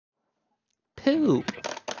Woohoo!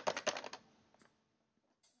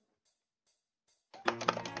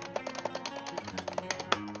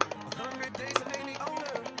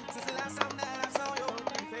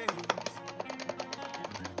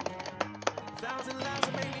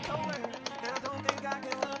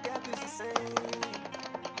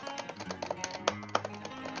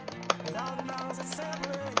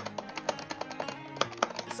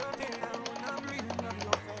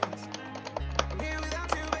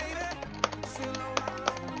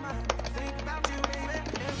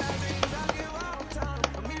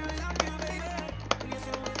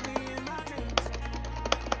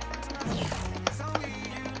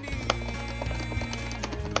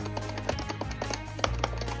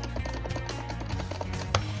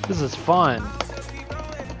 This is fun.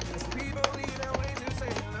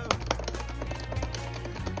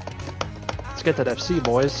 Let's get that FC,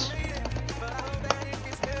 boys.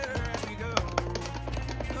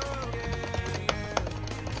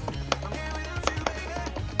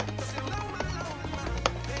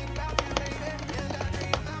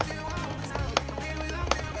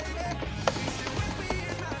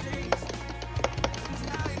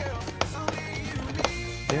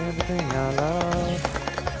 Everything I love.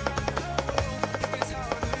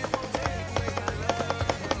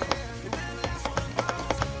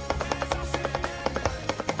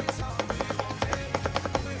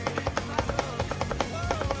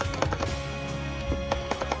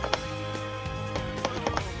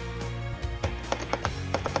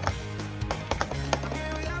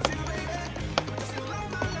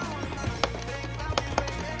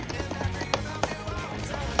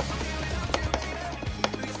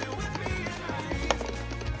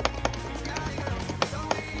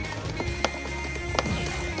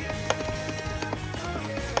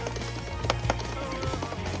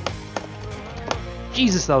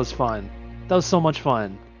 Jesus, that was fun. That was so much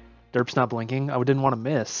fun. Derp's not blinking. I didn't want to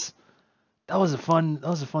miss. That was a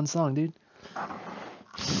fun song, dude.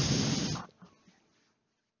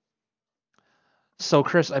 So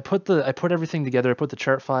Chris, I put everything together. I put the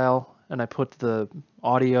chart file and I put the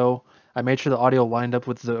audio. I made sure the audio lined up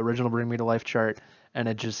with the original Bring Me to Life chart, and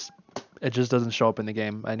it just doesn't show up in the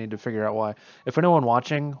game. I need to figure out why. If anyone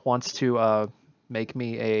watching wants to make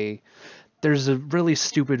me there's a really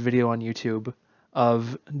stupid video on YouTube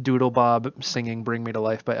of Doodle Bob singing Bring Me to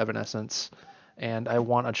Life by Evanescence, and I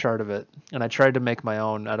want a chart of it. And I tried to make my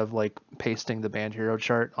own out of like pasting the band hero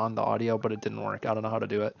chart on the audio, but it didn't work. I don't know how to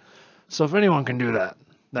do it. So if anyone can do that,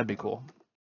 that'd be cool.